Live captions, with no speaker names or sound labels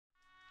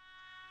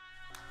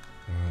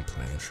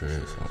playing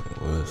tricks on me,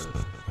 what's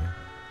new?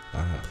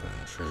 I'm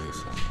playing tricks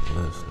on me,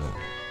 what's new?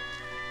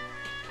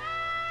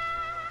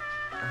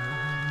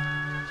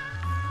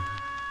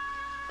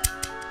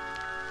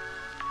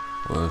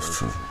 What's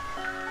true?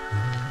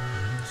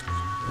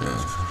 Yeah,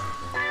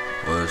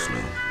 what's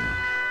new?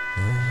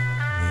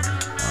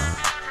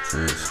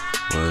 Tricks,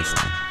 what's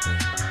new?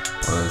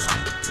 What's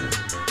new?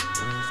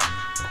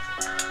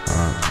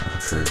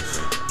 Tricks,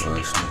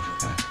 what's new?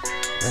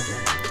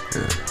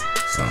 Yeah,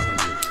 something.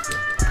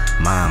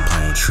 Mind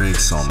playing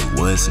tricks on me,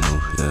 what's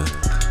new, yeah.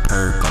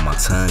 Perk on my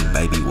tongue,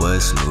 baby,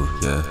 what's new,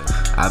 yeah.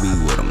 I be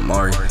with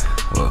Amari,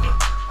 well,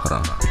 hold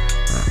on,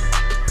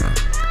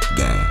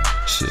 gang,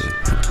 shit.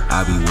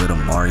 I be with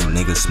Amari,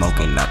 nigga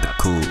smoking out the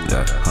cool,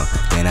 yeah,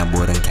 Then that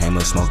boy done came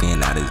up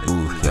smoking out his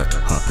booth, yeah,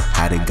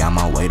 Had it got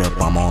my weight up,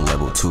 I'm on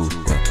level 2,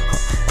 yeah,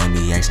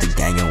 MEH the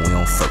gang and we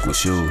don't fuck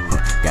with you,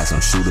 Got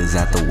some shooters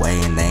out the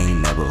way and they ain't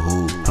never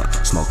who,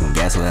 Smoking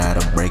gas without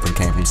a break and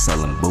came from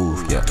selling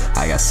booth, yeah.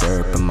 I got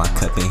syrup in my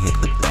cup and hit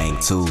the thing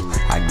too.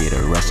 I get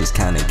a rush just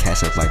counting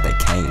cash up like they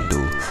can't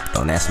do.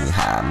 Don't ask me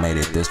how I made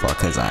it this far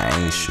cause I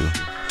ain't you.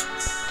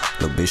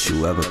 Little bitch,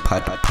 you ever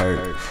popped a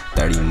perk?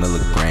 30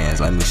 milligrams,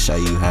 let me show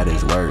you how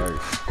this work.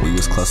 We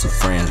was close to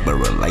friends, but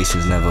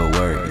relations never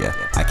work, yeah.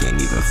 I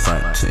can't even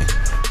front shit.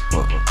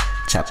 Whoa.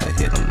 Chopper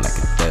hit him like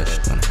a dash.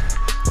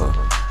 Whoa.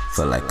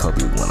 Feel like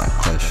Kobe when I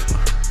clutch.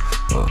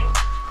 Whoa.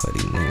 For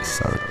these niggas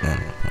sorry then.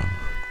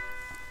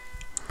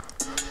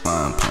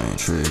 Mind playing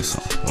tricks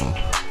on me,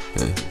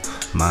 yeah.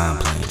 Mind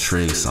playing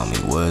tricks on me,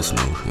 what's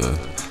new, yeah.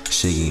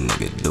 Shiggy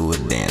nigga do a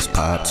dance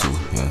pop too,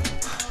 yeah.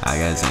 I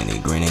got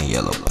Zanny green and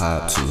yellow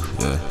pop too,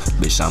 yeah.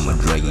 Bitch, I'm a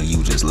druggie,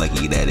 you just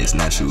lucky that it's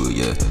natural,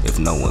 yeah. If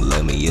no one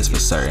love me, it's for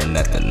certain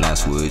that the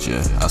knots would,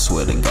 yeah. I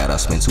swear to God, I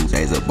spent 2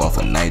 days up off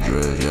of night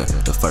drugs, yeah.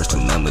 The first 2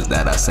 numbers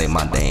that I say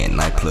my day and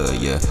night plug,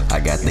 yeah. I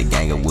got the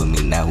gang up with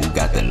me now who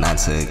got the 9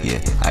 tug,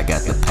 yeah. I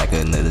got the pack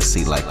under the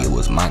seat like it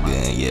was my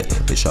gun, yeah.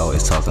 Bitch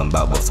always talking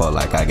about before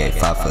like I gave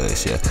 5 for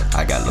us, yeah.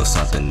 I got a little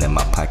something in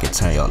my pocket,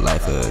 turn your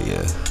life up,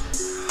 yeah.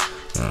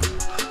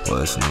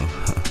 What's new?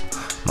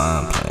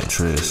 Mind playing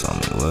tricks on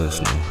me, what's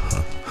new?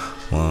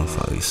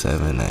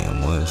 1:47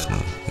 a.m. what's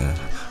new? Yeah,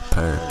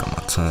 perk on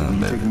my tongue, you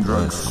baby. Taking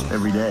drugs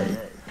every day?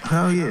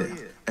 Hell yeah,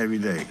 every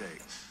day.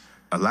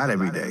 A lot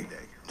every day.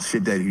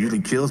 Shit that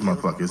usually kills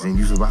motherfuckers and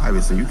you survive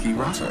it, so you keep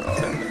rocking.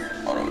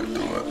 All the way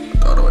through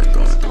it, all the way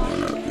through it,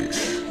 bitch.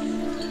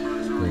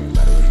 Scream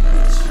by the way,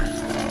 bitch.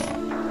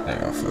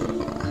 Think I fell,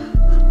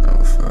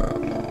 never fell,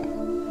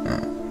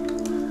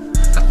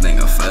 I think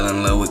I fell in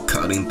love with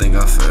codeine, think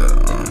I fell,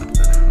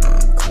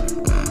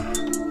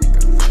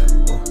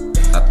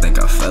 I think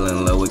I fell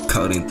in love with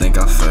codeine, think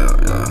I fell,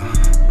 yeah.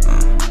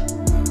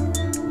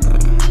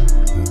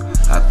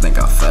 I think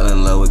I fell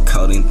in love with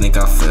codeine, think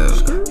I fell.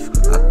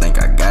 I think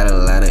I got a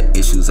lot of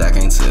issues I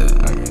can't tell.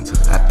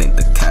 I think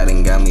the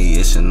codeine got me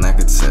itching, I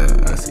could tell.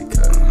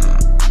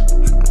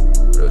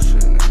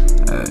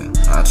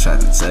 I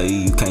tried to tell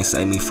you can't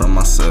save me from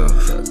myself.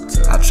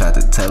 I tried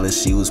to tell her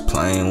she was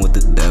playing with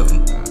the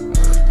devil.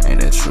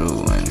 Ain't that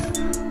true, ain't it?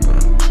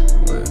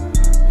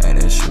 Ain't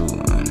that true,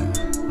 ain't it?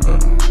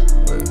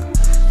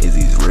 Is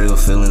these real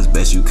feelings,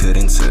 bet you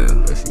couldn't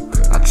tell.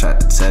 I tried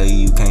to tell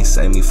you can't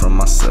save me from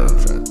myself.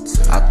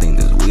 I think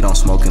this weed I'm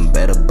smoking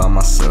better by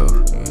myself.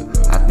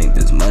 I think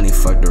this money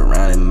fucked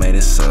around and made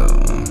it so.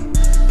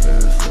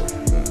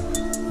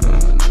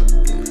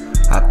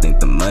 I think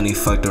the money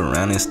fucked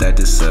around and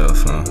stacked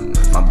itself,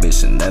 My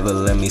bitch should never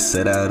let me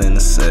sit out in the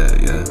cell,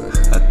 yeah.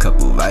 A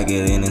couple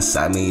Vicodin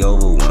inside me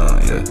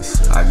overwhelmed, yeah.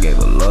 I gave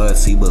her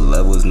loyalty, but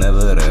love was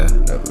never there.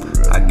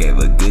 I gave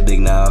a good dick,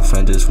 now a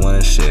friend just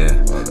wanna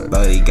share.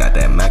 Buddy got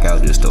that Mac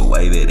out just to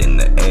wave it in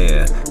the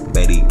air.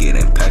 Bet he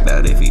getting packed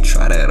out if he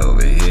try that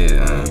over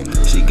here,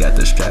 She got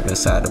the strap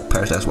inside the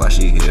purse, that's why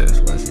she here.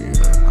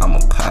 I'm a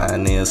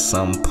pioneer,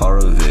 some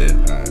part of it.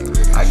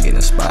 I get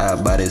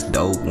inspired by this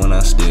dope when I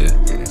steer.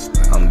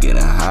 I'm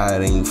getting higher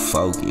than you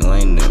folk, you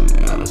ain't near me.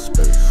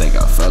 Think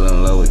I fell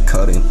in love with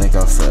codeine, think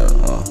I fell,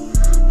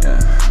 yeah.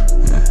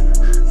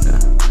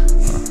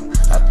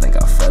 I think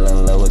I fell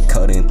in love with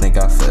codeine, think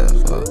I fell,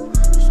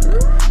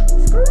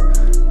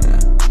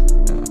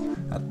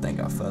 I think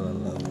I fell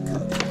in love with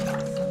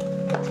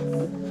codeine.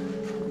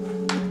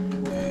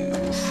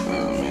 you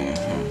feel me?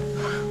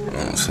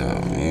 Don't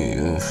tell me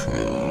you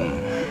feel me.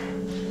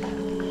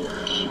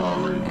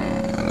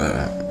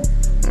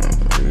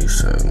 You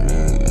tell me,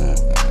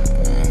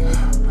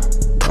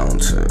 don't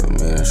tell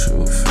me that you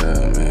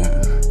feel me.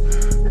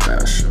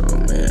 Gotta show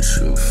me that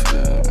you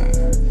feel me.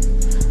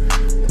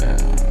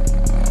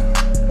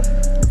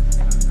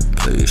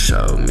 Please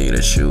show me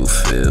that you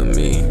feel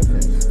me.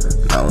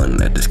 Knowing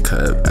that this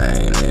cup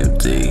ain't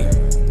empty.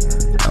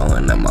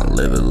 Knowing that my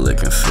liver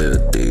looking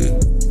filthy.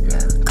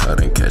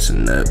 Caught and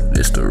catching up,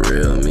 this the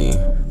real me.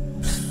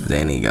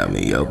 Then he got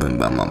me open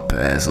by my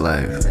past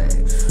life.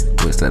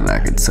 Wish that I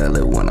could tell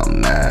it when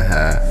I'm not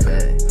high.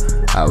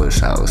 I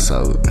wish I was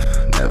sober,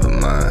 never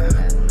mind.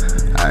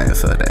 I ain't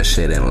felt that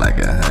shit in like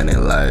 100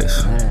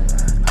 lives.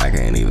 I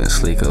can't even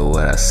sleep at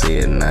what I see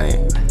at night.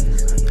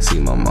 See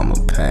my mama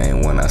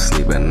pain when I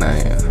sleep at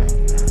night.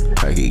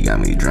 Perky got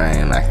me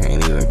drained, I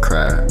can't even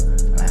cry.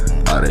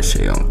 All that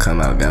shit gon'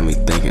 come out, got me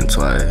thinking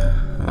twice.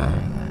 Yeah,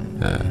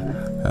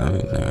 got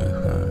me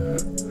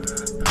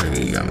thinking.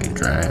 Perky got me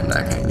drained,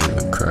 I can't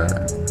even cry.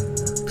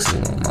 See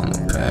my mama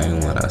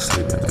pain when I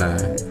sleep at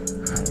night.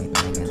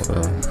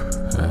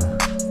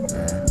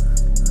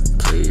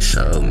 Please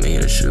show me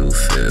that you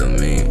feel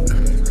me.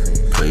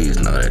 Please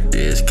know that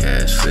this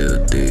cash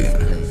feel deep.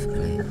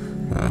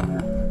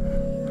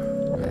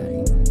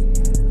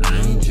 I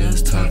ain't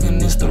just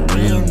talking, it's the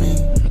real me.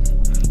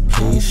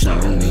 Please show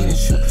me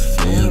that you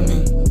feel me.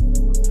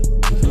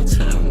 You can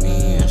tell me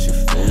that you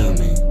feel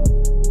me.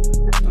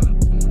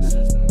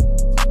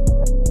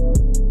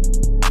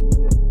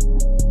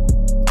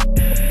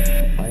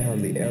 I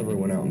hardly ever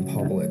went out in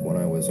public when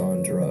I was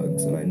on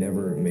drugs, and I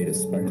never made a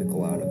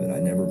spectacle out of it. I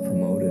never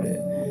promoted it.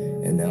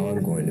 And now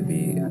I'm going to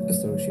be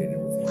associated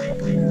with it.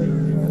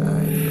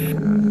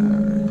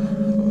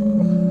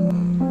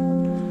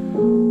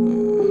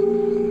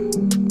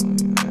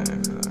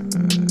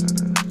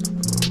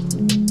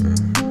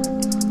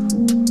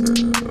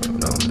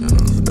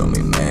 Don't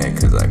be mad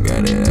cause I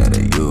got it out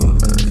of you.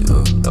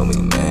 Don't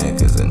be mad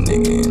cause a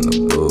nigga in the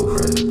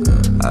booth.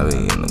 I be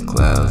in the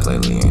clouds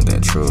lately, ain't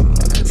that true?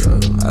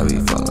 I be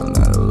falling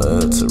out of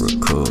love to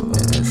recoup.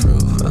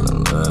 Fell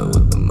in love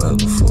with the mother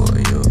before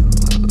you.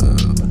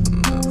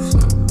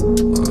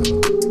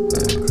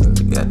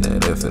 Got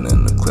that effort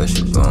in the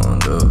question you gon'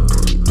 do.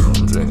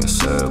 I'm drinking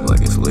syrup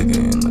like it's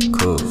liquor in the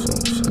coupe.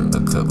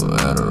 A couple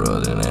Adderall,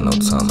 it ain't no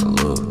time to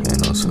lose.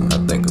 I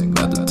think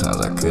about the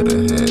times I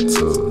could've had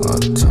two. All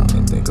the time,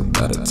 ain't think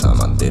about the time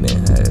I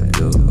didn't have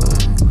you.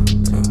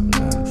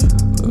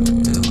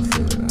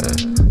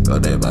 Go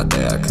day by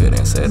day, I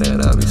couldn't say that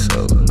I be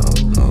sober.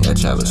 That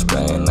chopper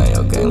spraying, now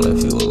your gang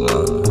left you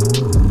alone.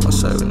 I'm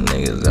serving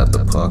niggas out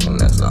the park and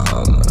that's a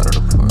homer.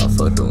 I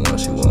fuck the one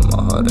she want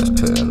my heart, that's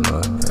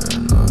paranoid.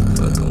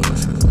 Fuck the one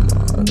she want my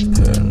heart, that's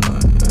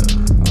paranoid.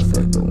 I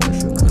fuck the one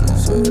she want to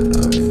say that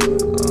I be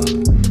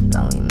alone.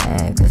 Don't be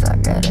mad cause I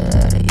got it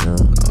out of you.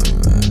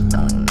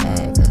 Don't be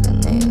mad cause the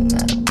nigga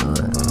gotta do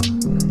it.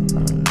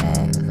 Don't be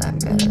mad cause I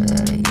got it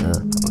out of you.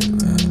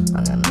 I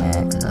got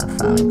mad cause I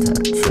finally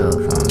tell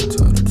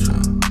the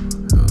truth.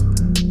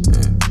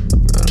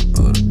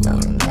 Don't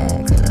be mad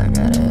cause I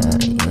got it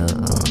out of you.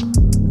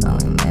 Don't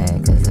be mad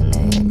cause the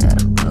nigga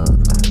gotta prove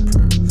it.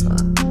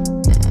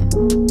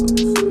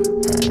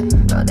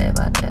 Go day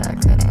by day, I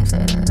couldn't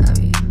say that I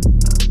be.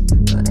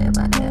 Go day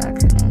by day, I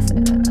couldn't say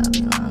that I be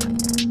lonely.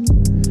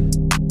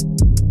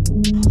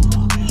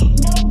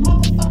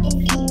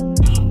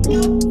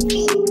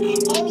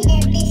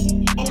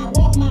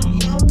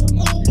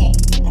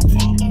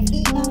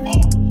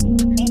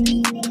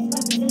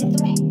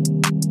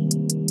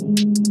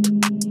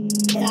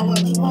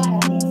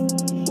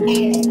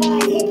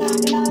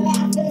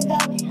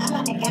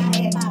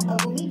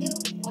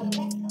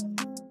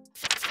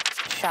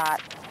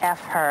 Shot,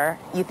 F her.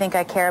 You think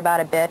I care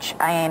about a bitch?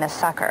 I ain't a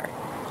sucker.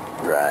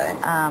 Right.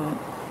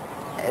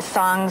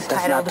 Songs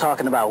That's titled... not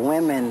talking about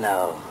women,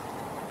 though.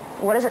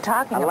 What is it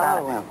talking A lot about?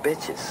 of women,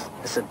 bitches.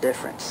 It's a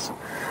difference.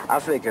 I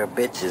figure a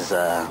bitch is,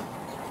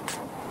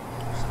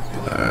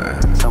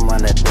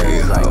 someone that These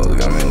does, like, hoes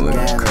got me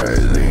looking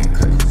crazy.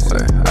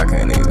 Wait, I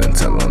can't even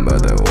tell them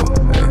about that.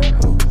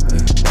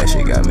 That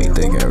shit got me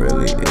thinking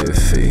really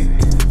iffy.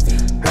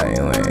 How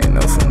you ain't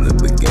know from the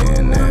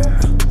beginning?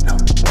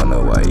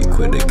 Wonder why you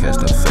quit to catch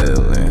the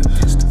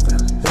feelings.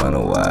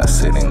 Wonder why I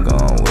sit and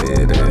gone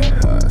with it.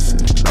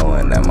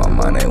 Knowing that my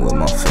mind ain't with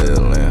my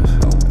feelings.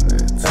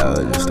 That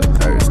was just a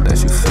purse that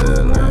you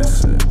feelin'.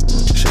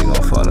 She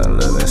gon' fall in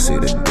love and see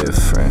the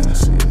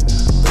difference.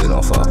 Please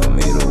don't fall for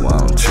me the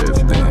while I'm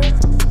trippin'.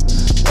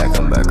 That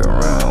come back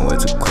around way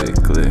too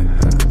quickly.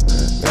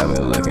 Got me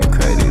looking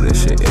crazy, this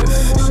shit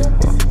iffy.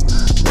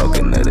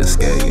 Broken at the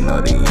scale, you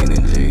know the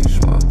energy.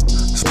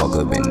 Smoke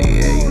up in the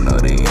air, you know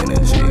the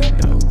energy.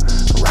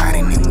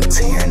 Riding and we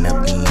tearing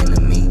up the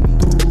enemy.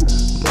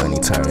 Money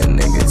turn a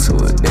nigga to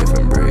a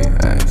different breed.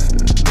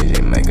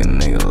 DJ make a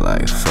nigga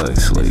like fuck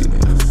sleep.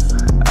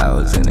 I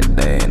was in the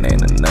day and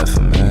ain't enough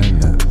for me.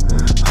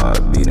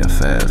 Heart beating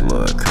fast,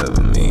 Lord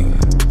cover me.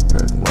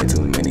 Way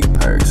too many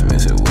perks,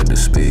 miss it with the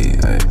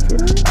speed.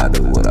 I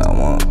do what I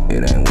want,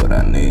 it ain't what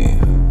I need.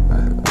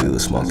 We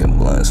was smoking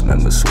blunts,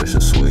 remember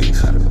Swisher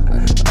Sweets.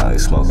 I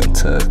ain't smoking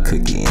tough,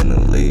 cookie in the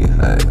lead.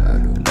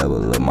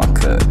 Double up my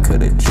cup,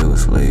 cut it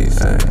juice lead.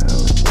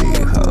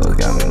 These hoes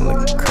got me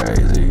looking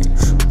crazy.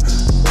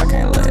 I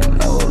can't let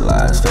no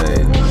lies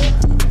fade me.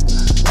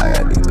 I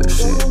got deeper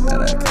shit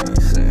that I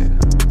can't see.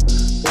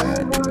 I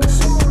got deeper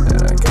shit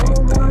that I can't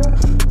think.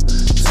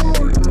 See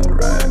nigga no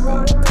ride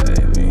gon'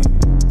 pay me.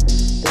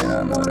 Then I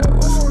know that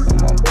what's up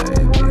with my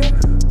baby.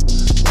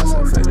 What's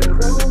up for the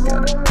really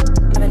got it.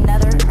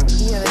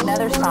 You have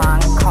another song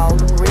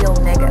called Real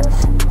Niggas.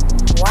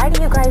 Why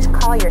do you guys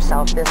call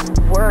yourself this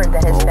word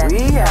that has been...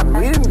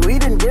 We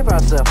didn't give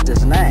ourselves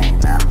this name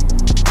now.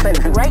 But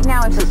right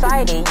now in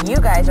society, you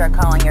guys are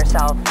calling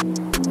yourself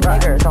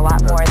niggers a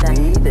lot more than...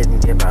 We didn't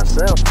give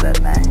ourselves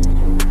that name.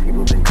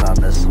 People been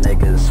calling us niggers.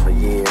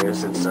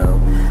 so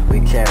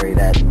we carry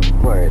that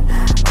word.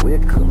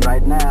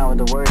 Right now,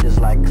 the word is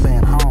like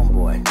saying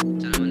homeboy.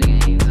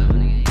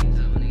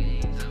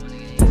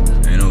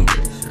 Ain't no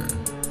bitch, yeah.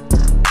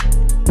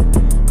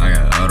 I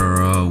got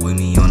Adderall with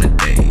me on a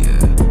day,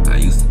 yeah. I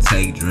used to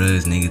take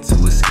drugs, nigga, to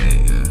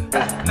escape,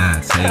 yeah. Now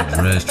I take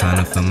drugs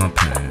tryna feel my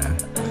pain, yeah.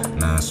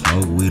 Now I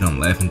smoke weed, I'm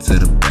laughing to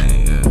the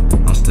bank,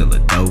 yeah. I'm still a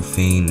dope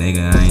fiend,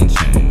 nigga, I ain't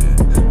changed,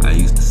 yeah. I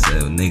used to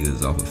sell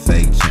niggas off of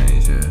fake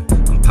change, yeah.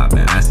 I'm popping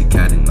icy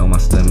cotton, know my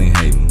stomach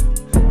hate me.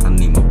 I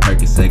need my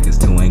Percocet, cause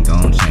 2 ain't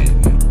gon' change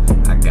me.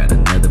 I got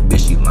another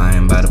bitch, she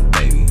lying by the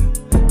baby.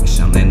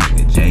 Bitch, I'm that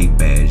nigga,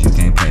 JBadge, you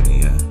can't pay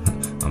me, yeah.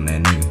 I'm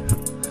that nigga,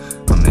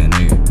 I'm that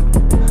nigga.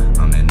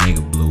 I'm that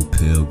nigga, blue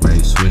pill, gray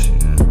swisher,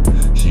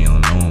 yeah. She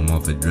don't know I'm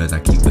off of drugs, I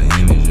keep an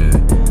image, yeah.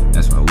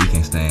 That's why we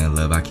can't stay in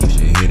love, I keep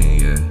shit hidden,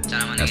 yeah.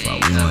 That's why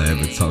we don't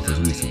ever talk, cause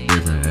we too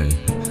different, hey.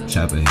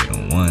 Chopper hit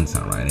him one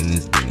time, right in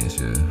his business,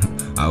 yeah.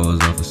 I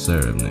was off of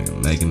syrup,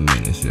 nigga, making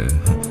minutes, yeah.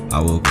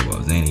 I woke up, I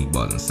was any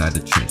balls inside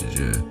the trenches,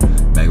 yeah.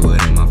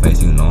 Backwood in my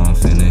face, you know I'm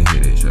finna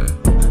hit it, yeah.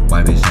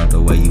 White bitch out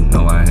the way, you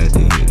know I had to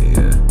hit it,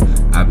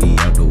 yeah. I be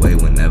out the way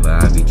whenever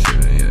I be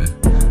trippin',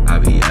 yeah. I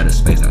be out of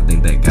space, I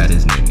think that God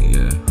is near me,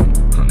 yeah.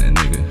 I'm that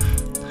nigga,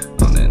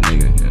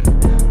 yeah.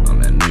 I'm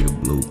that nigga,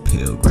 blue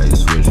pill, gray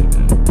switcher,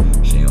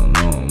 yeah. She don't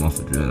know I'm off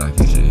of drugs, I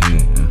keep shit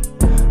hidden, yeah.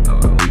 No,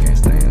 we can't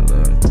stay in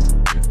love.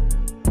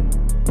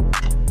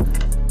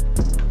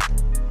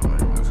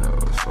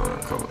 A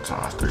couple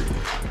times, 3.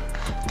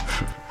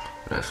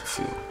 That's a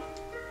few.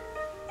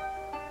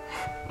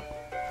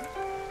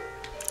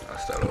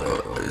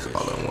 It's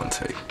all in one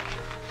take.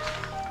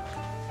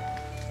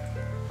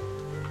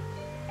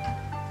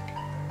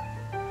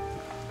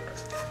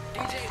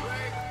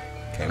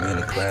 Came in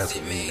the class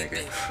with me,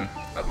 nigga.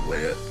 I be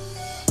way up.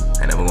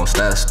 Ain't never gonna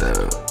stop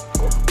still.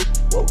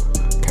 Whoa.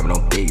 Came in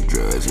on big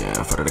drugs, yeah,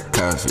 in front of the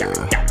cops, yeah.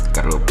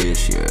 Got a little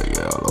bitch,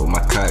 yeah, all over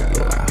my cock,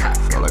 yeah.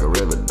 Feel like a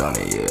river, don't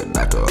it, yeah,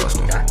 Dr.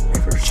 Austin.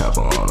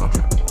 Chopper on him,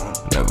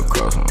 never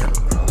cross him.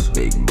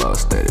 Big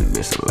boss, steady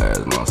bitch, the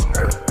last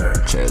monster.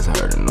 Chest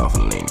hurting off a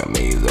lean, got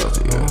me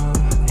exhausted, yeah.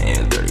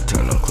 Hands dirty,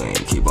 turn them clean,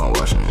 keep on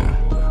washing, yeah.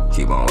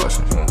 Keep on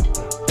washing,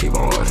 keep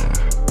on washing.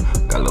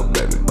 Got a little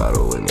baby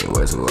bottle with me,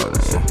 way too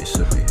often, yeah.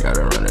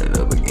 Gotta run it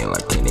up again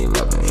like Kenny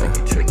Lupton, yeah.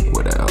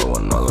 With that hoe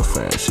and all her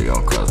friends, she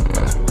gon' cross me,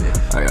 yeah.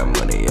 I got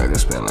money, I can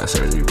spend like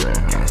Sergi Brand,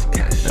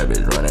 yeah. That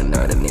bitch running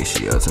out and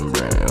she Elton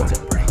Brand, yeah.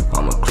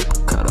 I'm a clip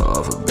cutter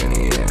off of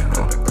Benny, yeah.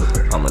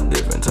 I'm a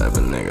different type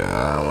of nigga,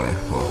 I win.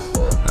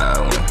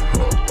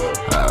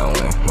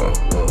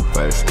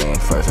 First thing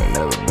first, ain't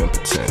never been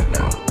pretend.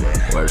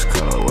 Worst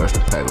color, worst,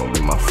 the pack gon'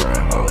 be my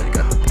friend.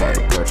 Got a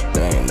purchase,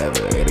 they ain't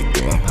never ate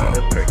again.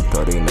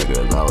 Told these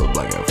niggas I was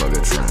blanking, fuck a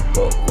trend.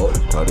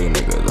 Told these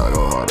niggas I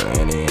go harder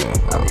in the end.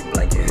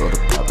 Go to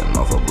popping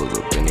off a booze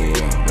up in the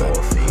end.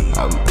 I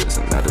been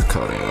pissing at this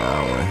codeine, I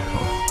win.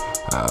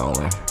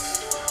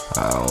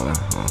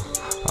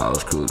 I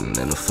was cruising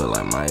and it felt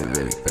like my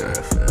Vic.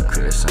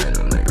 Chris ain't a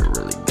nigga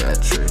really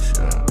got tricks,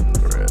 yeah.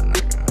 For real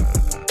nigga,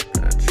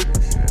 got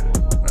tricks, yeah.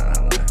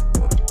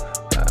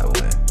 I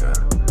win,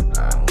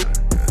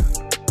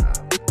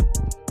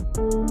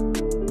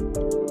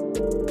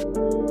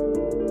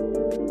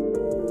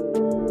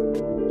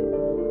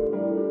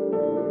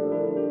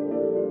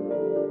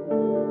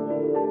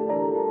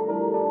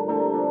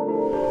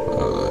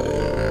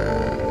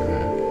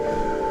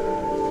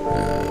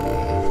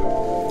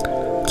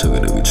 Too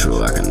good to be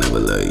true, I can never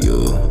let you.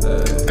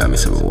 Got me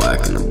sipping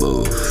whack in the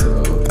booth.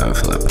 Got me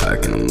feel like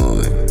Pac in the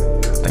movie.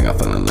 Think I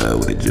fell in love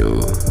with a Jew.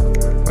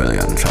 Really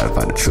got to try to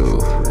find the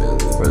truth.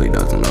 Really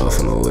doesn't know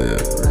from the whip.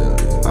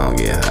 I don't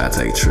get high, I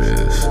take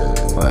trips.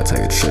 Well, I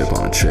take a trip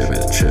on a trip,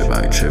 it's a trip.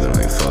 I ain't tripping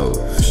on your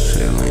folks.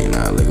 Shit lean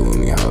out, liquor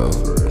with me, ho.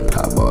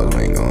 Top balls,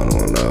 we ain't going to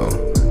one though.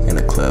 In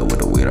the club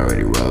with the weed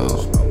already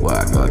rolled. Where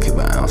I go, I keep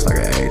an ounce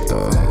like an eighth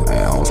though. Hey,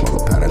 I don't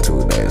smoke a pound in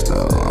 2 days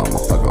though. I'm a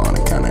fucker on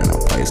the counter in a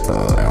place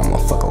though. Hey, I'm a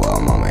fucker while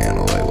mama in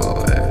the way, well,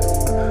 hey.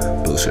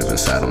 Blue ship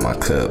inside of my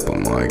cup, but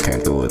more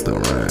came through with the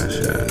runs,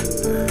 yeah.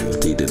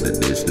 D did the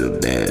digital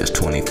dash,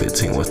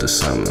 2015 was the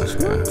summer,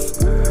 yeah.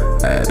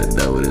 I had to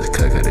double this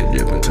cut, cause it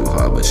dripping too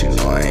hard, but you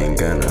know I ain't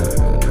gonna.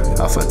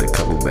 I fucked a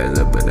couple bags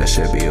up, but that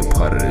shit be a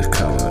part of this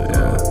cover,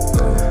 yeah.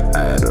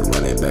 I had to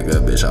run it back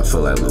up, bitch, I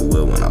feel like Lil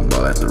Will when I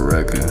bought at the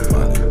record.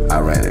 I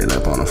ran it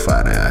up on a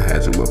Friday, I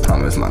had to, but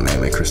promise my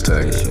name ain't Chris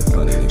Tucky.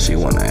 She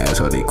wanna ask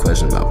all these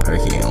questions about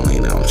Perky and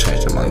Lean, I'm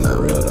changing my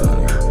number.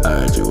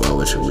 I heard you out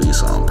with your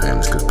lease on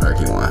payments, cause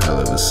Perky one hell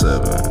of a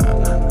seven.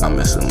 I'm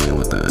missing Lean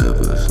with the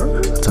uppers.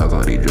 I talk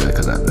all these drugs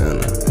cause I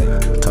done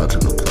them. Talk to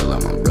the plug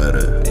like my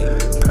brother.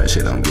 Pray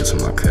shit don't get to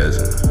my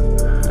cousin.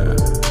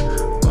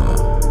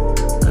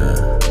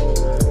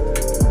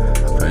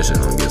 Pray shit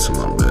don't get to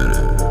my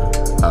brother.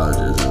 I was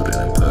just out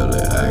in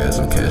public. I got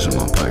some cash in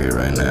my pocket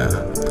right now.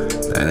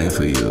 That ain't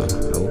for you.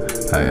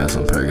 I got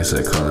some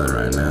Percocet calling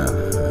right now.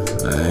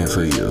 That ain't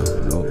for you.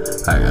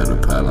 I got a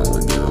problem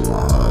with giving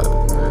my heart.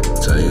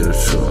 Tell you the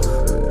truth.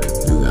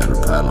 You got a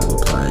problem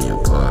with playing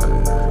your part.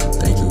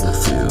 Think you can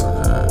feel.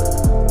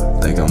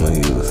 Think I'm a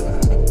youth.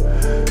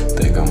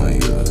 Think I'm a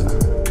youth.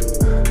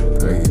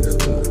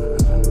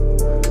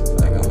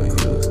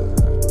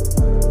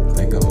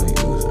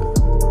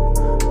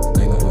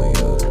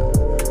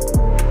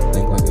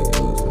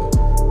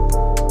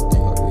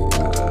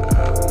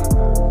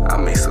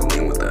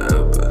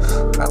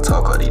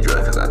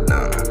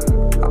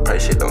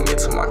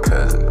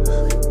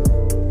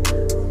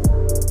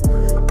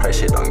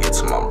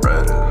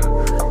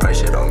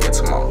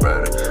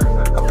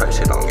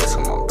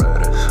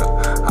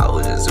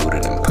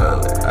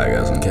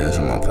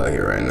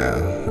 pocket right now.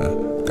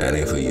 That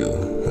ain't for you.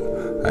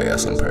 I got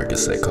some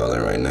Percocet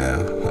calling right now.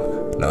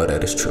 No,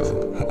 that is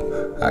true.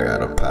 I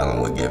got a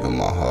problem with giving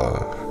my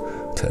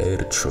heart. Tell you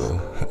the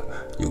truth.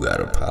 You got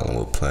a problem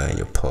with playing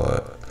your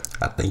part.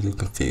 I think you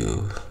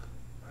confused.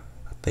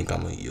 I think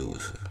I'm a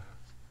user.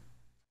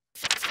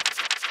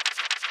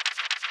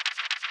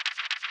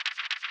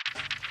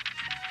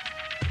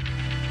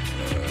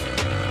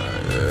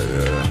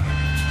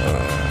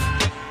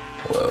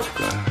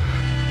 Welcome.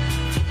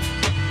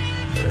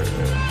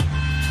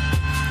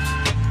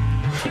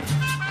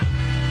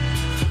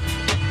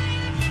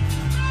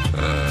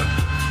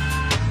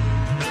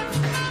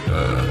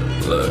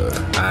 Look,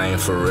 I ain't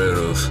for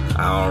riddles.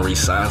 I don't read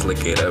signs,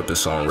 look it up,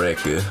 it's on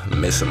record.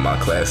 Missing my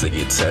class to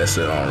get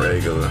tested on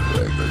regular.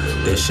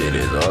 This shit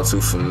is all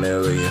too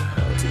familiar.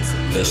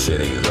 This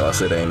shit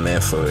exhausted, ain't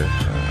meant for it.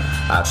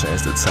 I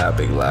changed the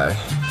topic like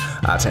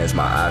I changed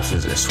my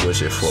options and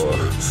switch it for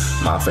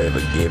my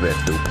favorite giving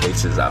through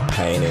pictures I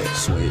painted.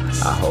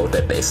 I hope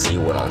that they see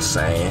what I'm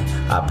saying.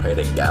 I pray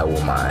to God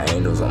with my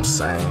angels, I'm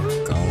saying.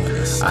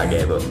 I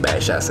gave her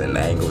back shots and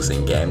angles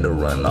and game to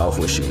run off,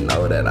 wish you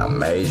know that I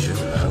made you.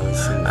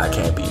 I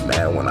can't be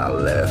mad when I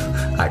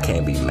left. I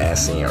can't be mad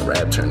seeing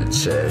rap turn to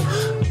checks.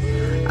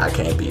 I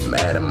can't be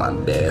mad at my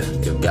death.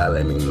 If God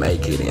let me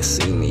make it and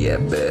see me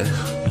at best.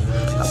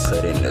 I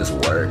put in this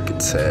work, a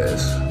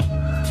test.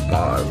 My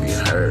heart be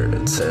hurt, a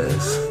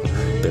test.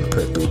 Been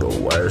put through the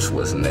worst,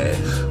 what's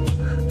next?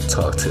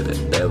 Talk to the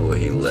devil,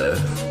 he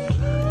left.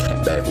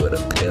 Came back with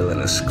a pill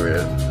and a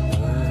script.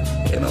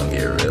 It don't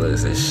get real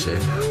as this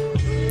shit.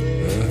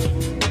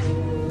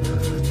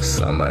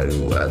 Somebody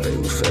who out there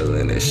who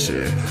feeling this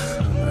shit.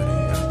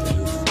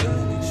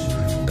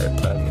 They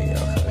play me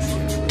out for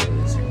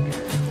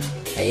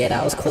shit. Hey, yeah,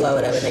 that was cool or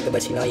whatever, nigga,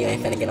 but you know you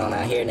ain't finna get on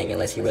out here, nigga,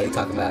 unless you really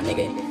talk about,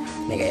 nigga,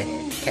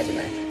 catching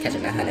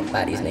the 100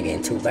 bodies, nigga,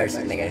 in 2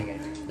 verses, nigga,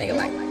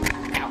 like,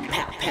 pow,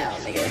 pow, pow,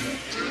 nigga,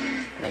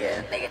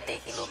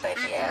 think he little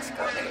baby ass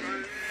go,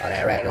 nigga, all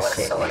that rapping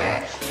shit,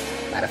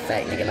 nigga. Matter of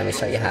fact, nigga, let me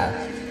show you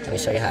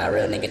how a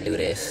real nigga do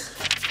this.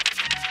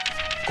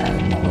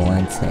 Number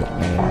one take,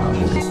 nigga, I don't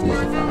do this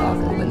usually for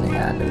often, but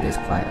nigga, I do this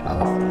quite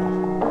often.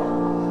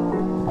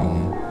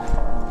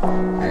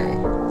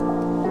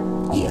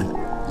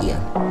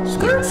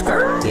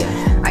 Yeah,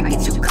 I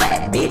get you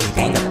clapped, bitch,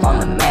 hang up on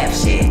the map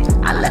shit.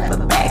 I left a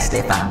back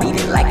stiff, I beat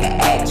it like an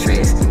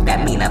actress.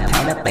 That mean I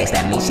paint her face,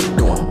 that mean she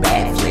doing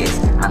backflips.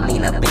 I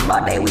mean a big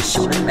all day, we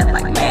shooting up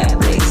like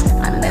Mavericks.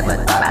 I never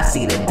thought I'd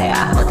see the day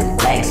I hold this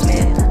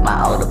blacksmith.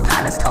 My older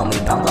partners told me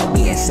don't go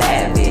being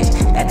savage.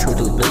 That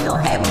 223 gon'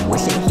 have him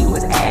wishing he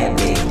was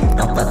average.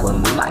 Don't fuck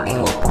with me, my gang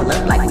will pull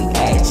up like we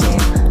action.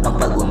 Don't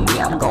fuck with me,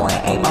 I'm going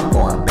aim, I'm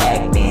going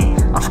back then.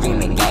 I'm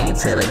screaming gang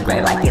until the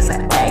grave like it's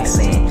an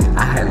accent.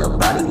 I heard lil'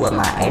 brody with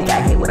my age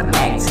got hit with a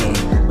Mac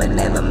 10. But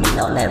never me,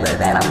 no never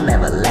that, I'm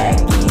never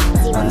lacking.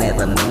 No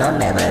never me, no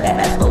never that,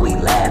 that's what we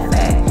laugh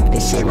at.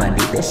 This shit run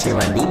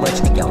deep, but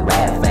check your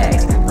rap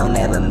facts. No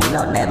never me,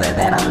 no never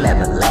that, I'm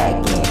never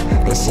lacking.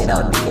 This shit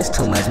OD is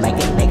too much, make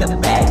a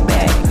nigga back.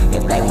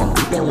 If they won't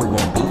beat, then we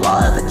won't beat all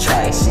other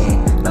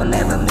traction. No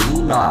never me,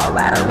 you know I'll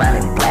ride around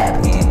and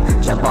blab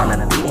him. Jump on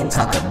the beat and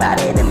talk about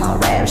it in my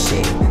rap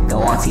shit.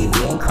 Go on TV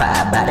and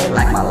cry about it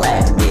like my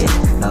last bitch.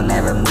 No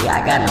never me,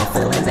 I got no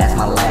feelings, that's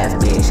my last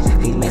bitch.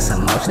 These mixed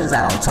emotions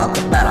I don't talk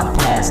about, I'm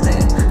past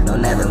them. No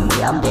never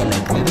me, I'm been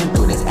grieving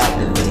through this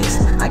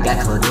activist. I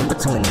got caught in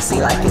between the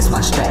sea like it's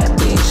my strap,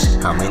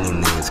 bitch. How many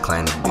niggas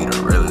claim to be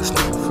the realest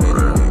nigga for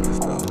real?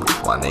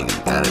 Why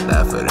niggas gotta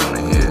die for them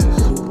to hear?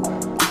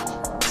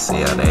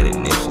 See how they did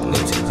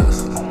Nipsey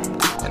hustle.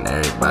 And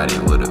everybody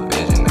with a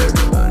vision,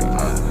 everybody,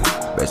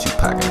 bet you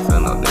Pac ain't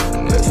feel no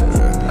different,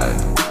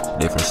 nigga.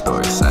 Different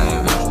story,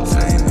 same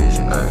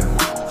vision,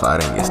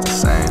 fighting against the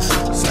same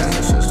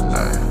system,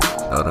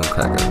 know them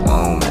crackers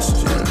won't miss it,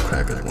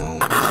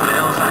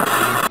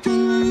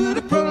 To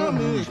the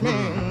promised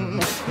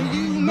man,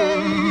 you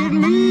made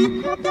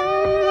me.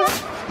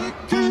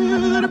 To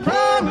the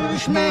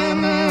promised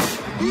man,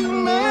 you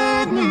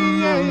made me.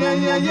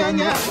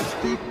 Yeah.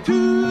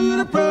 To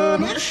the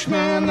promised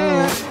man,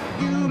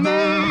 you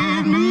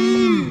made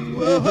me.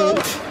 Whoa.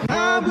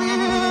 I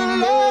will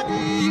love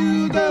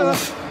you the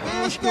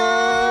best I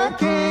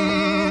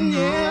can,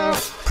 yeah.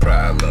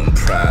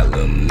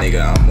 Problem,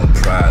 nigga, I'm a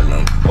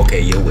problem.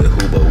 Okay, you with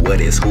who, but what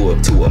is who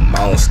up to a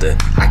monster?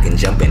 I can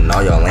jump in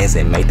all your lanes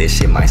and make this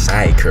shit my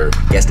side curve.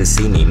 Guess to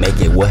see me make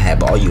it will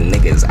have all you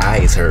niggas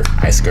eyes hurt.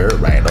 I skirt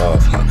right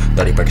off,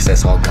 30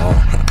 Percocets all gone,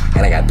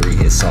 and I got 3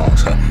 hit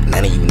songs,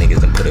 None of you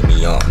niggas done putting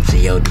me on.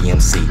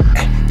 G-O-D-M-C,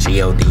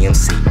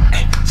 G-O-D-M-C,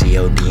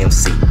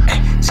 G-O-D-M-C,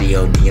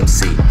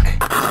 G-O-D-M-C,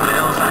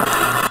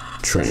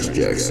 Trent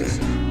Jackson.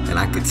 And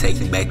I could take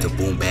you back to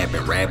boom bap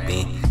and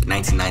rapping.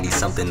 1990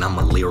 something, I'm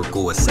a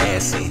lyrical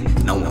assassin.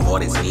 No one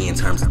hard as me in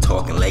terms of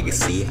talking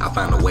legacy. I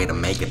found a way to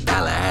make $1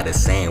 out of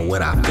saying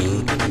what I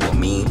mean. You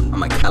mean?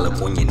 I'm a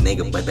California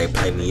nigga, but they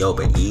play me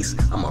over east.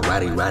 I'm a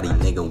roddy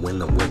nigga when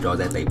the withdrawals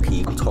that they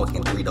peep. I'm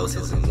talking 3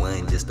 doses in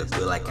one just to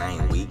feel like I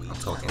ain't weak. I'm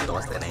talking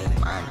thoughts that ain't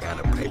mine,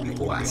 gotta pray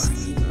before I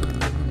sleep.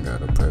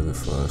 gotta pray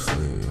before I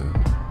sleep, yeah.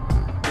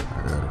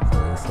 I gotta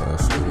pray before I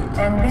sleep.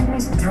 And then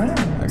these dreams.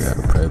 I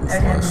gotta pray before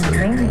I sleep.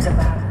 Dreams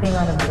about being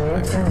on a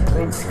bridge and the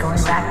bridge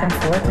going back and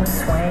forth and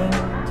swaying.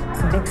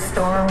 It's a big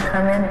storm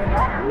coming.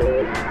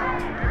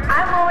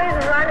 I'm always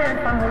running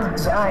from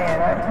this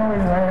giant. I'm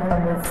always running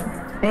from this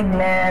big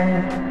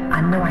man.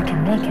 I know I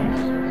can make it.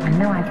 I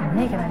know I can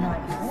make it. I know I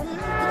can make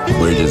it.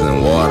 Bridges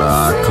and water,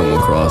 I come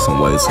across them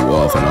way too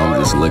often. I'm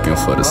just looking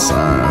for the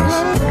signs.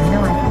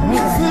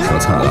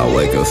 Sometimes I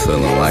wake up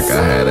feeling like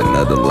I had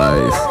another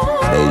life.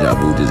 Deja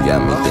vu just got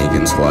me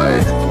thinking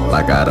twice.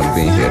 Like I done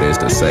been here this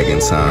the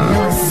second time.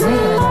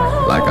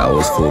 Like I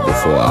was fooled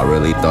before I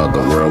really thought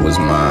the world was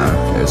mine.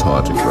 It's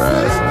hard to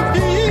grasp.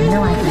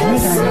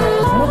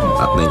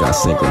 I think I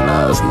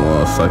synchronize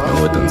more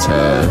fucking with them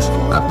tasks.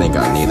 I think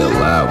I need a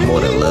lot more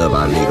than love,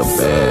 I need a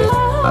bag.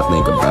 I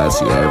think about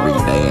you every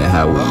day and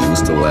how we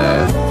used to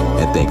laugh.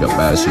 And think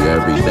about you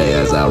every day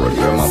as I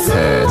regret my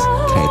past.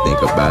 Can't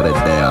think about a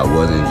day I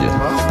wasn't just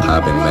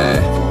popping mad.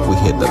 We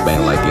hit the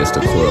bank like it's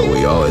the court,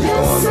 we always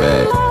going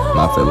back.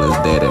 My feelings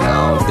dead and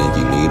I don't think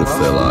you need to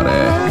feel all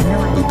that.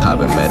 We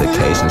popping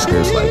medication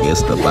scripts like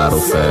it's the bottle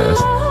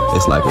fast.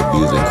 It's like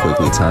abusing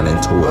quickly turn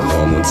into a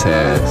normal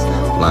task.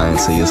 Lying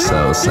to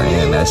yourself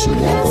saying that you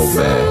won't go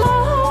back.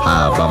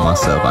 High by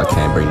myself, I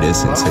can't bring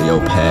this into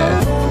your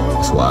path.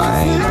 That's why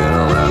I ain't been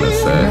around in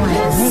fact.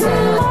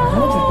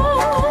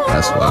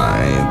 That's why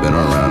I ain't been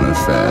around in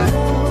fact.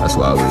 That's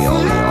why we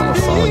only on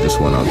the phone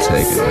just when I'm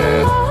taking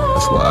it.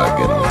 That's why I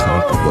get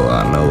uncomfortable,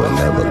 I know it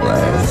never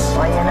lasts.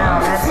 Well, you know,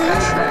 that's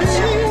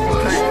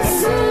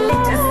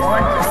just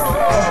want to say.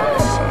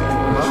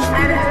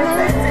 And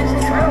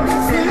it's true.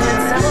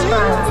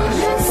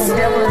 Sometimes the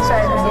devil is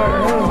trying to get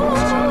me.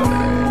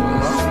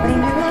 But he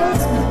never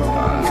gets me.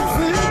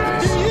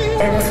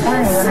 And it's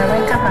funny, when I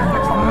wake up, I'm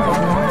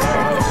moving more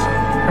steady.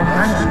 I'm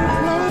running.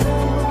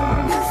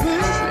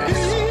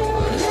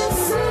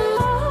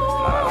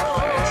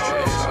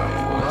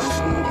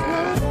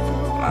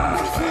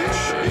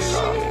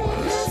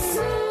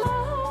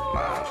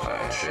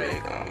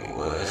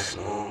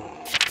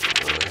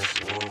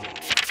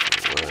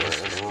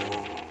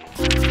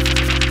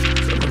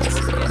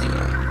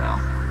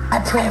 I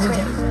told you.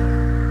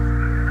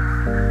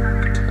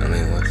 Tell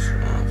me what you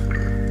want from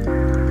me.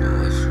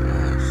 What you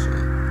want,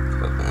 shit.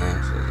 Couple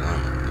answers on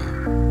it,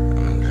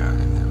 I'm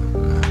drowning.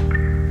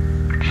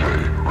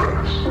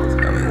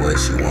 Tell me what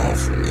you want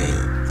from me.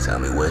 Tell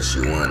me what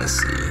you wanna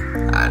see.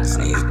 I just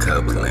need a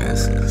couple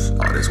answers.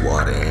 All this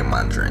water in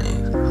my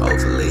dreams.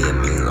 Hopefully it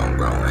means I'm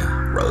growing.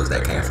 Roads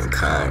that came from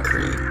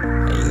concrete.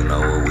 And you know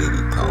what we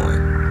be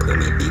pulling. Put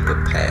me deeper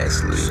past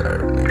sleep.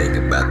 Think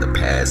about the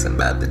past and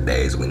about the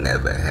days we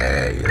never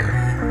had,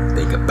 yeah.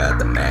 Think about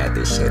the math,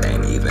 this shit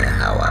ain't even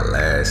how I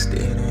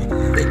lasted.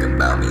 Think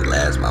about me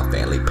last, my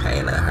family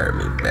pain that hurt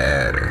me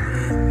better.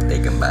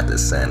 Think about the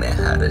sun and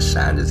how the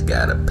shine just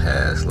gotta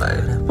pass.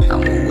 Like, I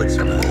move with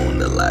the moon,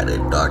 the light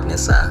of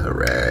darkness, I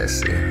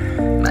harass it.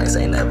 Nights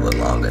ain't never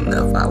long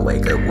enough, I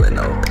wake up with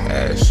no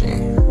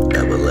passion.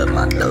 Double up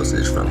my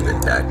dosage from the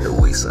doctor,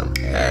 we some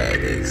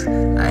addicts.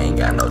 I ain't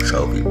got no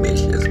trophy,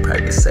 bitches,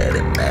 practice at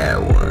it, mad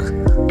ones.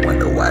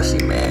 Wonder why she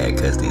mad,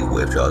 cause these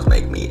withdrawals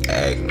make me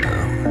act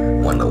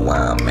numb. Wonder why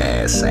I'm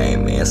mad,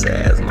 same answer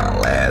as my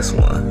last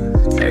one.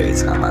 Every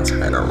time I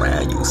turn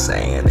around, you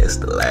saying it's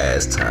the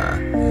last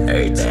time.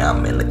 Every day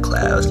I'm in the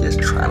clouds, just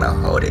trying to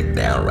hold it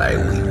down right,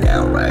 we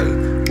down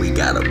right. We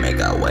gotta make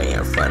our way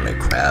in front of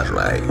crowds,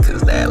 right?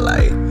 Cause that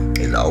light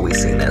is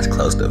always seen as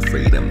close to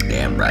freedom,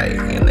 damn right.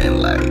 And then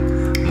like,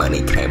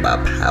 money came by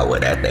power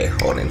that they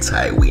holding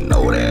tight, we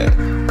know that.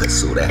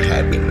 Pursue the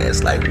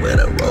happiness like with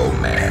a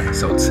roadmap.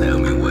 So tell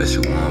me what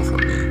you want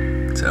from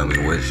me. Tell me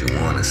what you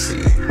wanna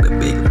see. The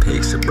big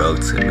picture broke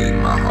to me,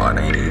 my heart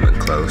ain't even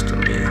close to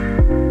me.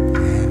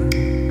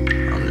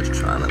 I'm just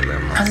trying to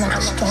let myself. I'm not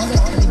the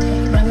strongest every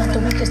day, but I'm not the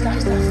weakest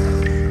either.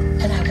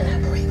 And I will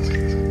not break.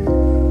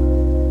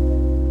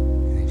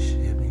 This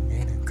shit be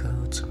getting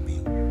cold to me.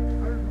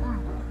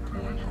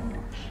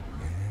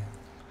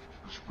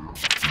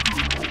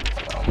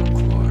 I'm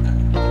recording.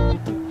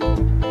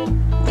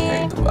 We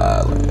hate the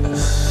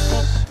violence.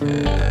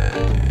 Yeah.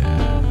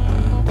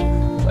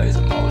 Plays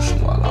emotion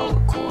while I'm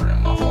recording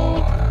my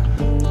phone.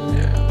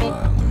 Yeah,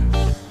 violence.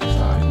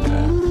 Sorry,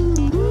 man.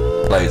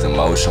 Plays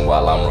emotion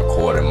while I'm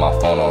recording my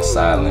phone on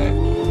silent.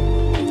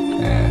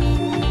 And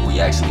we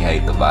actually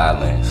hate the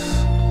violence.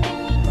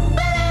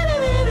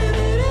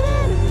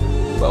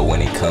 But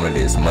when it comes to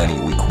this money,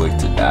 we quick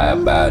to die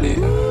about it.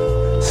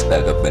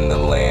 Stuck up in the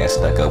land,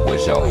 stuck up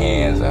with your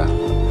hands up.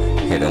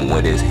 Hit him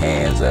with his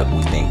hands up,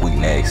 we think we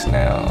next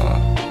now.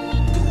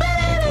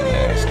 Think we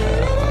next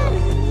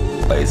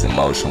now. Plays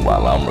emotion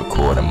while I'm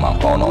recording my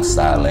phone on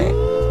silent.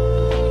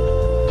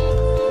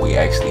 We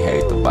actually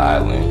hate the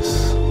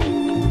violence.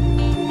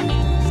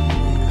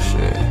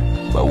 Shit.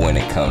 But when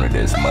it comes to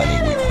this money,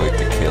 we quick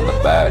to kill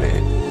about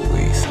it.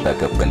 We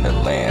stuck up in the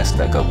land,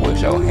 stuck up with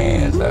your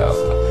hands out.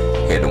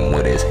 Hit him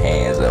with his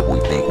hands up, we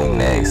think we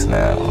next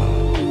now.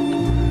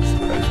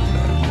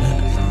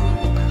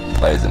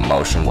 Plays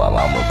emotion while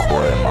I'm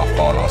recording my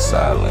phone on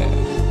silent.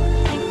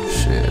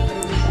 shit.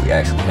 We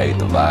actually hate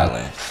the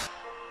violence.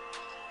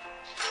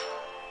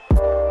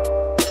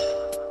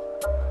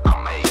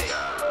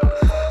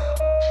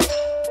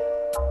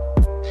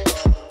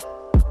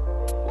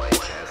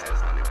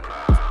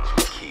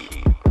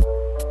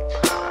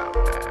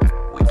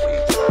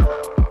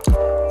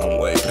 I'm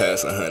way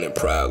past 100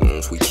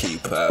 problems, we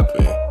keep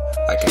popping.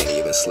 I can't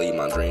even sleep,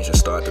 my dreams just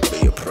start to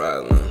be a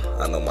problem.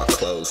 I know my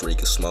clothes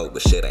reek of smoke,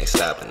 but shit ain't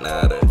stopping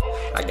either.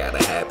 I got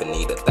a habit,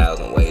 need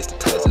 1,000 ways to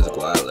taste this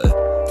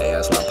guala. Hey,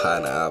 that's my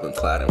partner, I've been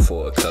plotting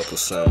for a couple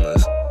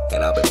summers.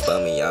 And I've been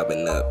bumming, I've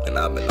been up, and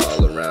I've been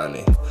all around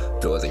it.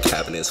 Doors and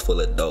cabinets full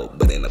of dope,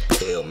 but in a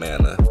pale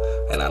manner.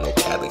 And I know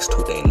Catholics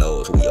too, they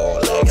knows we all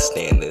lack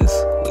standards,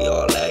 we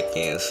all lack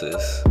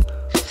answers.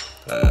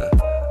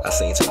 I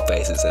seen 2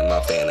 faces in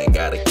my fan and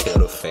gotta kill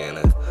the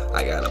fanner.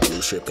 I got a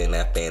blue strip in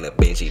that fan, a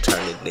Benji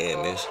turn to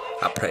damage.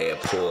 I pray it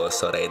poor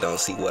so they don't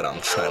see what I'm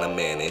trying to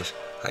manage.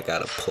 I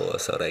gotta pour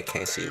so they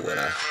can't see what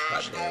I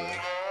damage.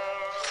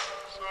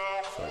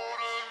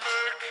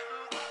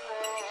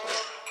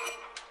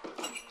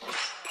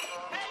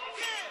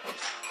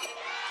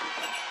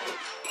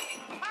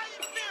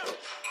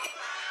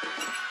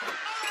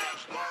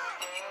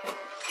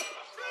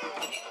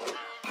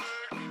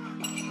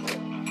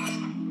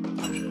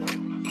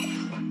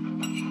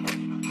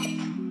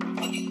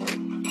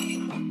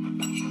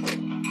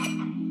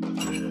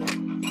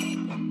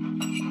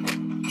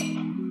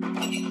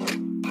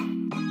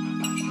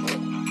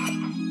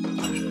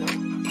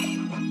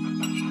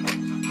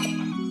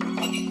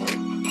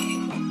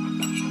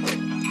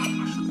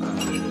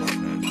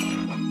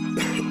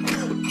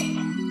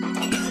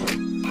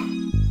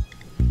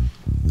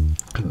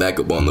 Back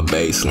up on the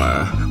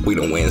baseline, we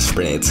done went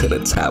sprinting to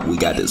the top, we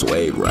got this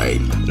wave right.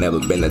 Never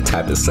been the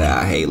type to say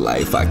I hate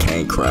life, I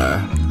can't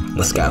cry.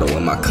 Moscato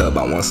in my cup,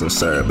 I want some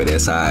syrup, but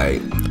it's alright.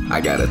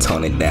 I gotta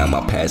tone it down, my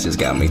past just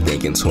got me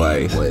thinking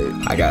twice.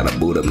 I gotta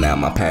boot up now,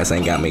 my past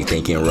ain't got me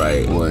thinking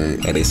right.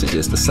 And this is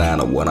just a sign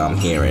of what I'm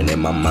hearing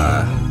in my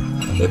mind.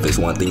 If it's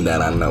one thing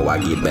that I know, I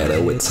get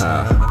better with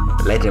time.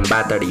 Legend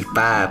by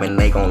 35 and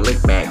they gon'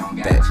 look back.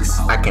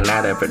 I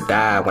cannot ever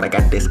die when I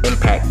got this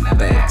impact.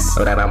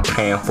 Know that I'm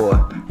praying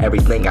for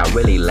everything I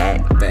really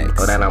lack.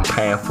 Know that I'm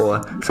praying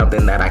for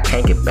something that I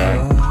can't get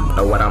back.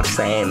 Know what I'm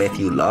saying if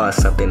you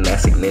lost something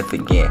that's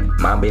significant.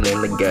 Mine been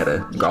in the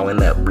gutter,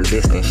 growing up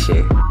resisting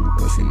shit.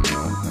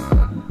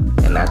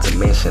 And not to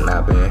mention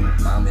I've been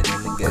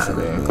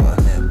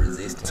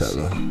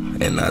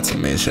And not to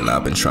mention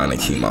I've been trying to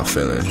keep my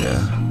feelings,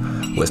 yeah.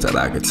 Wish that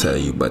I could tell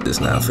you, but it's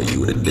not for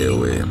you to deal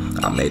with.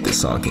 I made this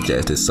song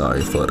congested,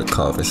 sorry for the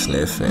coughing,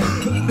 sniffing.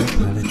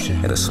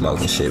 And the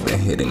smoking shit been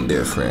hitting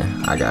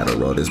different. I gotta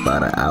roll this by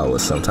the hour,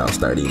 sometimes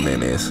 30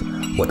 minutes.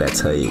 What that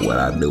tell you what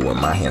I do when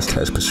my hands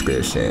touch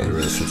prescription?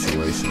 Real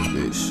situations,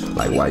 bitch.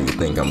 Like why you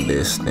think I'm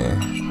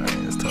distant?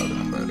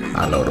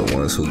 I know the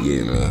ones who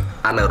get me.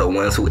 I know the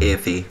ones who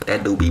iffy.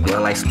 That do be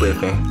one like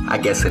spliffing. I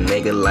guess a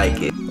nigga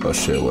like it. Or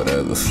shit,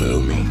 whatever,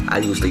 feel me. I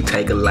usually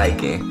take a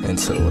liking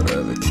until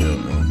whatever kill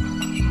me.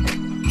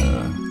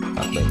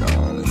 I think I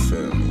only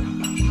feel me.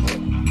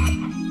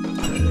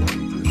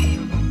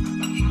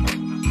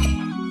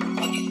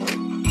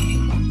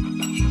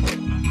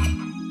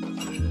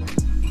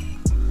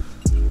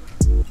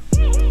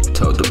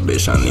 Told the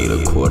bitch I need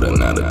a quarter,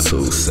 not a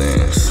 2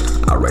 cents.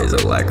 I raise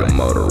her like a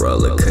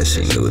Motorola cause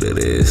she new to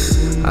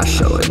this. I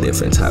show her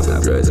different type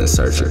of drugs in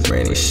search of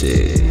granny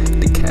shit.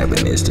 The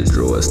cabinets, the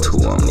drawers too,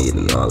 I'm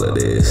needing all of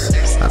this.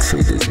 I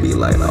treat this beat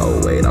like,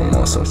 oh wait, I'm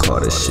on some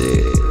Carter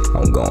shit.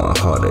 I'm going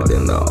harder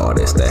than the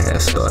artists that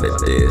have started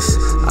this.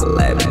 I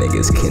lab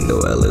niggas,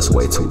 Kendall Ellis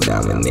way too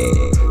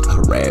dominant. I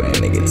rap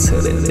nigga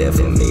to the death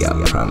of me, I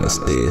promise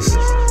this.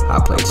 I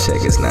play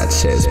checkers, not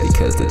chess,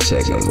 because the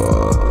check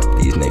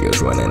involved. These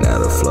niggas running out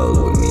of flows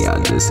with me, I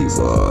just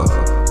evolve.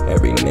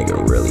 Every nigga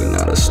really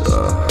not a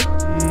star.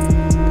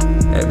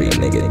 Every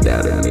nigga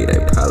doubted me,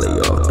 they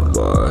probably off the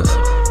bars.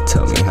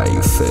 Tell me how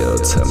you feel,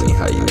 tell me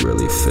how you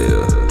really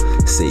feel.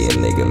 See a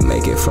nigga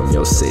make it from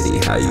your city,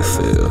 how you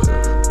feel?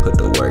 Put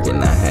the work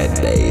in, I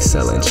had days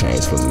selling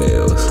chains for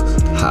meals.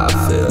 How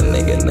I feel,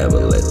 nigga, never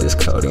let this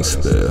coating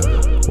spill.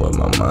 Where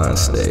my mind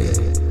stay.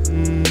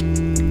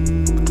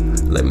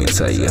 Let me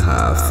tell you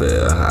how I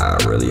feel, how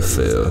I really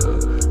feel.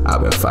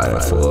 I've been fighting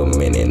for a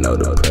minute, no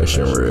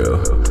depression real.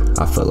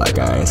 I feel like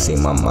I ain't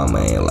seen my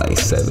mama in like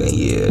 7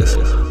 years.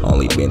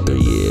 Only been 3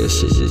 years,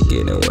 shit's just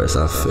getting worse,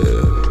 I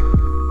feel.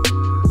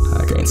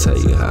 I can't tell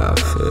you how I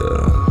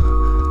feel.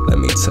 Let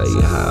me tell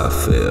you how I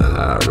feel,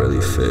 how I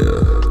really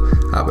feel.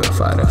 I've been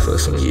fighting for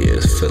some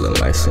years, feeling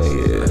like some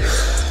years.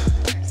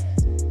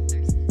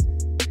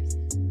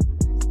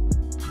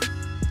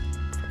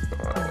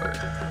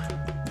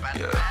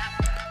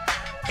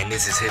 And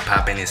this is hip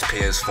hop in its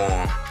purest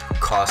form.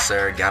 Call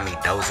sir, got me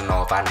dozing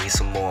off, I need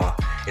some more.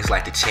 It's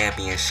like the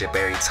championship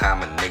every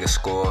time a nigga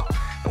score.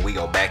 And we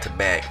go back to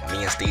back,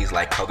 me and Steve's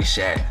like Kobe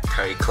Shaq,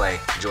 Curry Clay,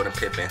 Jordan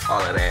Pippen,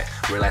 all of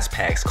that. Real ass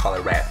packs, call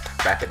it rap.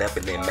 Wrap it up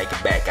and then make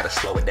it back. Gotta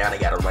slow it down, I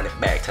gotta run it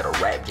back. To the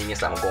rap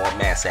genius, I'm going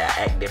mad. Say I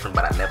act different,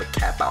 but I never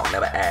cap, I don't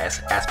never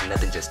ask. Ask for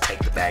nothing, just take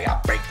the bag,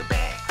 I break the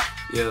bag.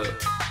 Yeah,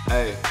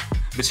 hey.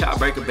 Bitch, I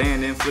break a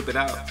band, then flip it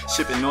out.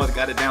 Ship it north,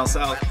 got it down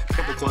south.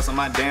 Pimple course on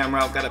my damn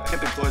route. Got a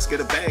pimpin' course, get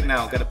a bag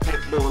now. Got a pit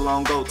bull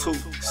on go to.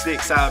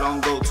 Sticks out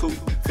on go to.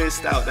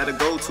 Fist out, that'll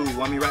go to.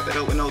 Want me wrap it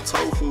up with no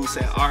tofu.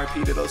 Said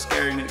RP to those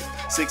scary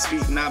niggas. 6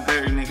 feet and I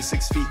bury niggas.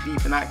 6 feet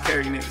deep and I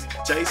carry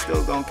niggas. Jay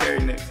still gon' carry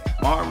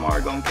niggas.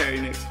 Mar gon' carry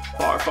niggas.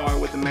 Far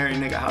with the married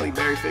nigga. Holly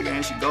Berry figure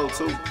and she go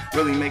too.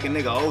 Really make a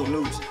nigga old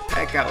news.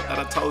 Pack out, that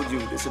I told you.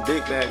 This a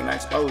big bag and I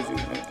expose you.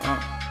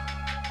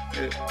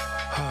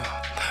 Yeah.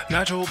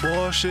 Not your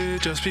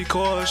bullshit, just be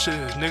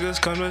cautious. Niggas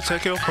come to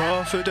take your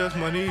profit, that's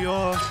money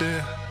off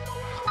there.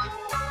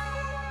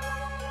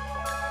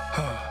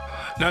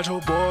 Not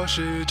your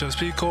bullshit, just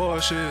be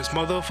cautious.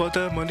 Motherfuck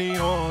that money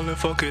all and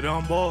fuck it,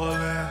 I'm ballin'.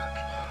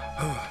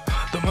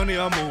 The money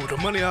I move, the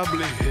money I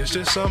bleed, it's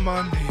just something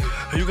I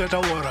need. You got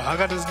that water, I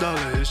got this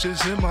dollar, it's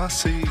just in my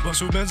seat. But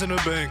 2 bands in the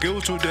bank, it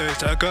was 2 days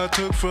that got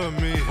took from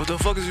me. What the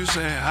fuck is you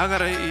saying? I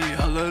gotta eat,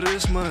 I love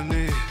this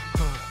money.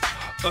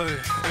 Ay,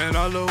 and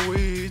I love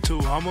weed too.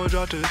 I'ma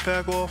drop this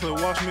pack off and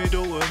watch me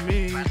do what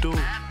me do.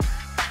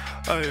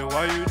 Ay,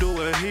 why you do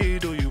what he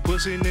do? You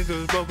pussy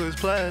niggas broke as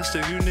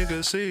plastic, you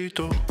niggas see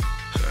through.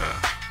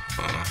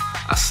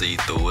 I see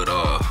through it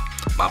all.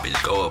 My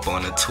bitch go up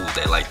on a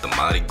Tuesday like the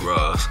Mardi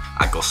Gras.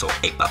 I go so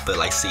ape, I feel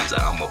like Caesar,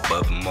 I'm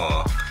above them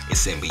all.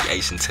 It's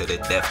NBA to the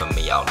death of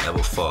me, I'll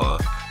never fall.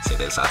 Since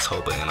it's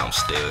October and I'm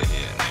still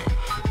here,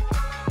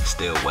 nigga.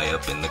 Still way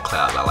up in the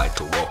clouds, I like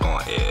to walk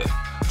on air.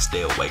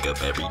 Still wake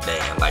up every day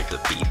and like to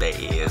feed their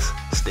ears.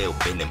 Still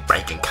bending,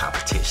 breaking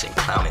competition,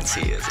 clowning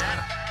tears.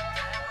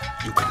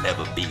 You could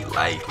never be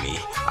like me.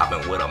 I've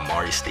been with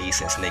Amari Steve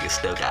since niggas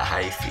still got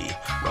hyphy.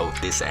 Wrote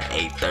this at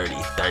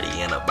 8:30,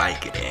 30 in a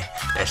bike again.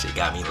 That shit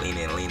got me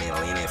leaning,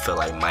 feel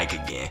like Mike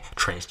again.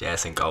 Trench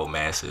Jazz and Gold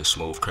Massive,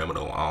 smooth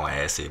criminal on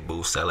acid.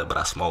 Boo sell it, but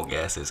I smoke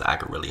gases. I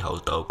could really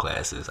host dope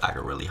classes. I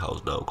could really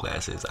host dope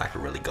classes. I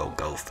could really go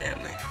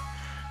family.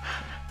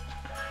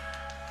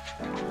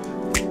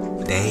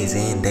 Days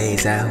in,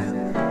 days out.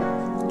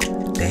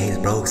 Days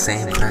broke,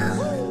 same crowd.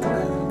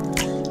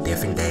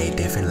 Different day,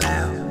 different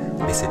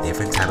loud. It's a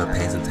different type of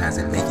pain, sometimes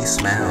it make you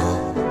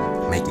smile.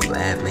 Make you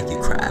laugh, make you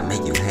cry,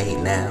 make you hate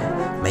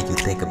now. Make you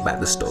think about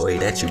the story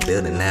that you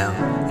building now.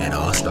 It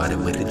all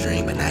started with a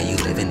dream, but now you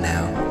living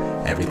now.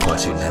 Every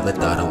part you never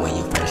thought of when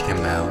you first came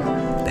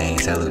out. They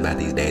ain't tell us about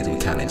these days, we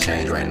kinda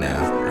change right now.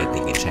 They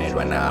thinking change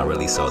right now, I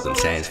really saw them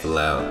change for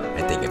loud.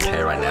 They thinking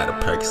pay right now, the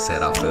perks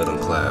said I'll feel them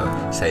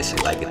cloud. Say she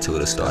like it too,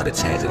 to start to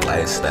change the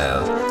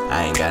lifestyles.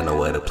 I ain't got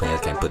no other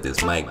plans, can't put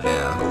this mic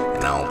down.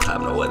 And I don't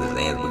pop no other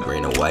Zans but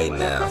green and white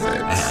now.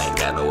 I ain't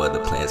got no other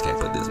plans, can't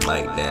put this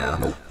mic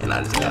down. And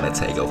I just gotta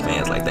take your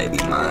fans like they be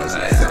mine.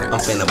 I'm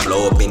finna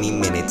blow up any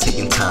minute,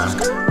 ticking time.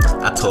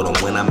 I told them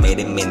when I made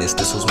it minutes,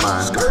 this was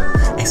mine.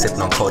 Ain't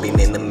sippin' on codeine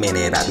in a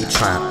minute, I be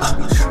trying.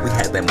 We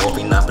had that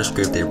morphine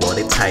non-prescripted, wrote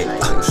it tight.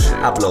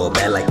 I blow it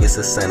back like it's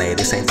a Sunday,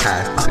 this ain't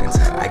time.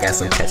 I got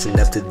some catching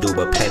up to do,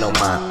 but pay no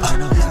mind.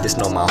 Just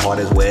know my heart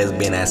is where it's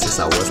been at since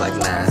I was like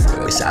 9.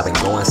 Bitch, I been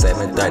going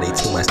 7:30,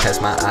 too much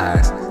touch my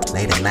eyes.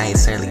 Late at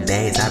nights, early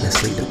days, I been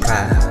sleep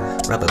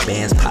deprived. Rubber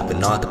bands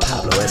popping off the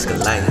Pablo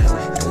Escalade.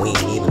 And we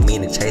ain't even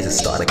mean to chase and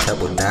start a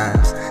couple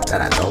dimes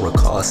that I don't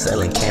recall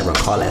selling, can't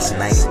recall last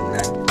night.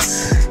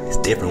 It's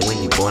different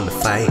when you born to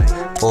fight.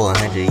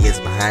 400 years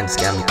behind us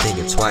got me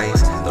thinking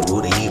twice. The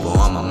root of evil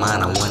on my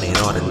mind, I want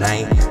it all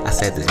tonight. I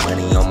said this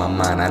money on my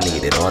mind, I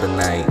need it all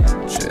tonight.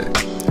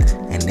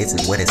 And this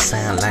is what it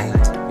sound like.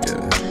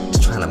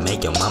 Just trying to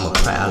make your mama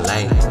proud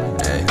like.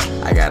 Hey,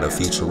 I got a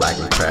future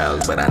rocking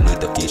crowds, but I need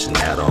the future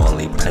now. The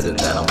only present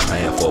that I'm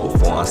praying for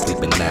before I'm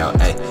sleeping now.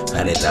 Hey,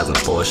 100,000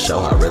 for a show,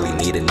 I really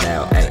need it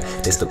now. Hey,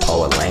 this the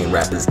poet lane,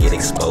 rappers get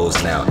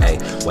exposed now. Hey,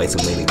 way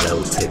too many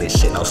levels to this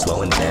shit, no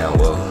slowing down.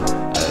 Whoa,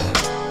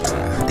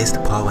 this the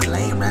part where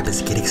lame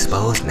rappers get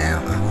exposed now.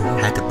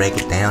 Had to break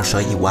it down, show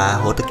you why I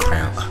hold the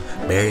crown.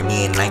 Bury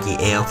me in Nike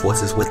Air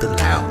Forces with the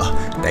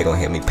loud. They gon'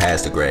 hit me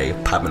past the grave,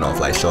 popping off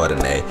like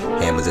Chardonnay.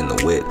 Hammers in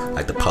the whip,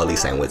 like the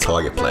police ain't with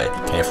target play.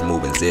 Came from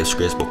moving zip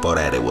scripts, before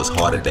that it was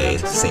harder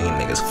days. Seen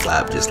niggas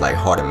flop just like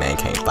harder man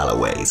can't follow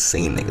ways.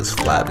 Seen niggas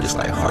flop just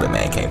like harder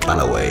man can't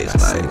follow ways.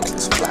 Like,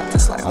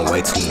 I'm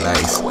way too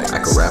nice. I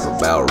could rap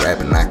about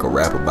rapping, I could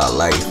rap about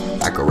life.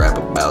 I could rap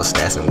about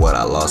stats and what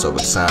I lost over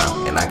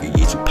time. And I could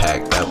get you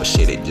packed up, but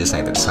shit, it just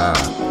ain't the time.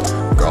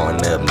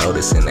 Growing up,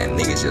 noticing that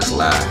niggas just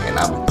lie. And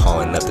I be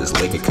pouring up this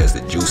liquor cause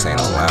the juice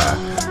ain't online.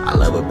 I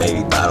love a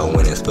baby bottle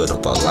when it's filled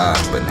up on lime.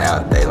 But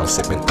nowadays I'm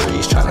sipping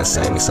 3s trying to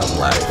save me some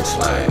life. It's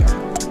like,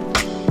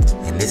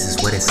 and this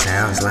is what it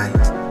sounds like.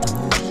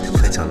 Just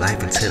put your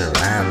life into the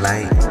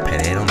limelight. Pray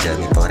they don't judge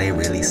me before they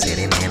really sit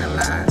and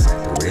analyze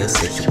the real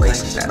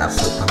situations that I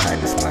put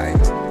behind this mic.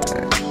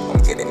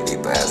 I'm getting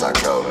deeper as I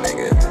go,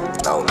 nigga.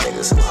 No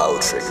niggas who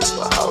hold triggers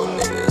for whole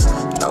niggas.